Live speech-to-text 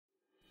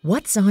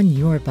What's on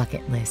your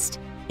bucket list?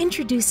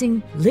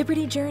 Introducing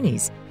Liberty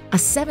Journeys, a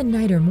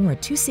 7-night or more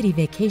two-city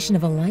vacation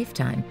of a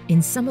lifetime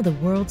in some of the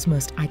world's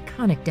most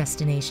iconic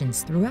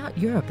destinations throughout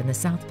Europe and the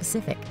South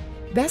Pacific.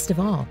 Best of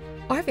all,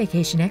 our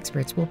vacation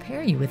experts will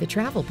pair you with a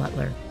travel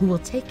butler who will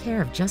take care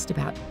of just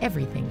about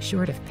everything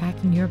short of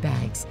packing your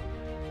bags.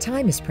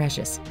 Time is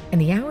precious,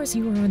 and the hours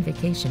you are on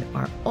vacation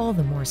are all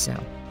the more so.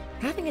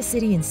 Having a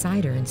city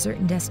insider in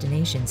certain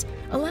destinations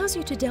allows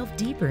you to delve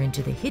deeper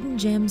into the hidden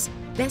gems,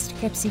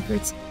 best-kept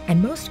secrets,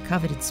 and most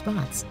coveted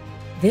spots.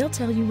 They'll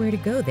tell you where to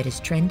go that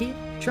is trendy,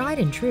 tried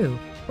and true,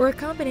 or a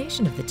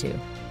combination of the two.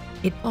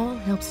 It all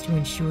helps to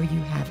ensure you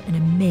have an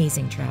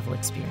amazing travel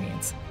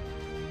experience.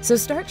 So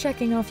start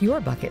checking off your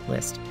bucket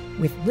list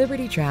with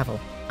Liberty Travel,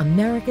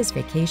 America's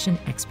vacation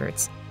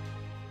experts.